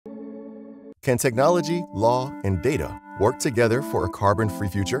Can technology, law, and data work together for a carbon-free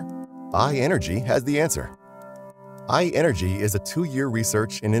future? iENERGY has the answer. iENERGY is a 2-year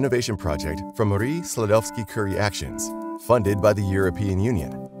research and innovation project from Marie Skłodowska-Curie Actions, funded by the European Union.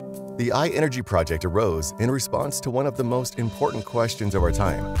 The iENERGY project arose in response to one of the most important questions of our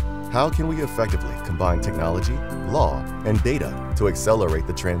time. How can we effectively combine technology, law, and data to accelerate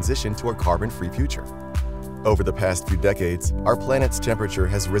the transition to a carbon-free future? Over the past few decades, our planet's temperature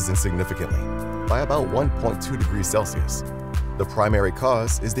has risen significantly, by about 1.2 degrees Celsius. The primary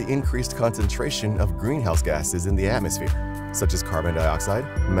cause is the increased concentration of greenhouse gases in the atmosphere, such as carbon dioxide,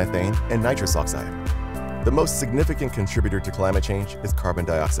 methane, and nitrous oxide. The most significant contributor to climate change is carbon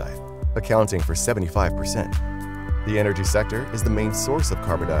dioxide, accounting for 75%. The energy sector is the main source of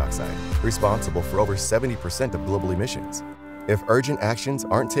carbon dioxide, responsible for over 70% of global emissions. If urgent actions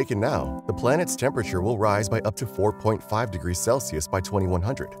aren't taken now, the planet's temperature will rise by up to 4.5 degrees Celsius by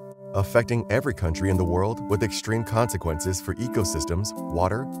 2100, affecting every country in the world with extreme consequences for ecosystems,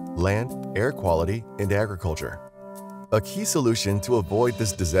 water, land, air quality, and agriculture. A key solution to avoid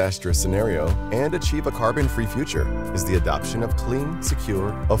this disastrous scenario and achieve a carbon-free future is the adoption of clean,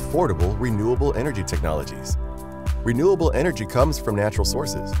 secure, affordable, renewable energy technologies. Renewable energy comes from natural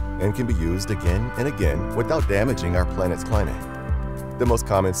sources and can be used again and again without damaging our planet's climate. The most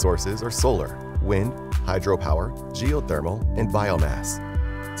common sources are solar, wind, hydropower, geothermal, and biomass.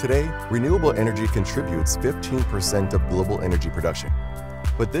 Today, renewable energy contributes 15% of global energy production.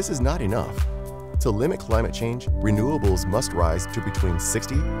 But this is not enough. To limit climate change, renewables must rise to between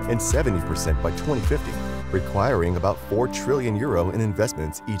 60 and 70% by 2050, requiring about €4 trillion in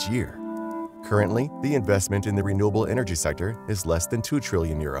investments each year. Currently, the investment in the renewable energy sector is less than €2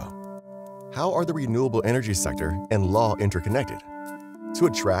 trillion. How are the renewable energy sector and law interconnected? To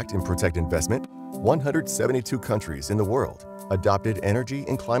attract and protect investment, 172 countries in the world adopted energy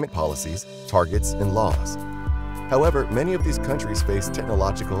and climate policies, targets, and laws. However, many of these countries face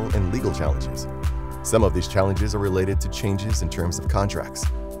technological and legal challenges. Some of these challenges are related to changes in terms of contracts,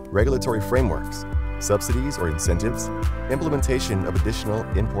 regulatory frameworks, subsidies or incentives, implementation of additional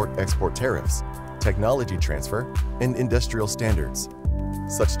import-export tariffs, technology transfer, and industrial standards.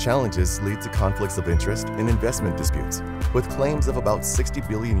 Such challenges lead to conflicts of interest and investment disputes, with claims of about €60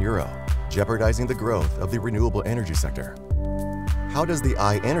 billion, jeopardizing the growth of the renewable energy sector. How does the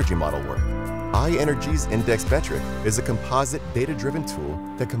iENERGY model work? iENERGY's index metric is a composite data-driven tool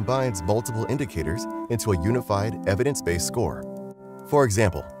that combines multiple indicators into a unified, evidence-based score. For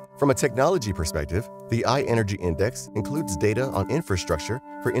example, from a technology perspective, the iENERGY index includes data on infrastructure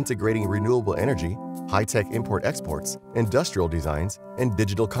for integrating renewable energy, high-tech import-exports, industrial designs, and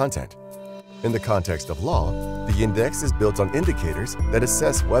digital content. In the context of law, the index is built on indicators that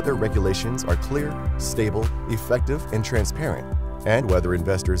assess whether regulations are clear, stable, effective, and transparent, and whether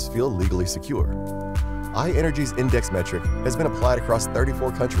investors feel legally secure. iENERGY's index metric has been applied across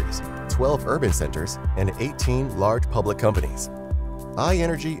 34 countries, 12 urban centers, and 18 large public companies.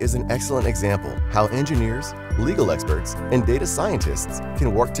 iENERGY is an excellent example how engineers, legal experts, and data scientists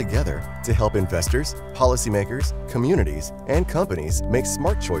can work together to help investors, policymakers, communities, and companies make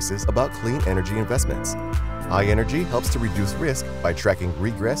smart choices about clean energy investments. iENERGY helps to reduce risk by tracking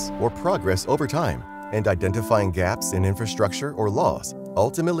regress or progress over time and identifying gaps in infrastructure or laws,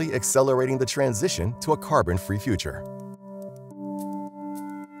 ultimately accelerating the transition to a carbon-free future.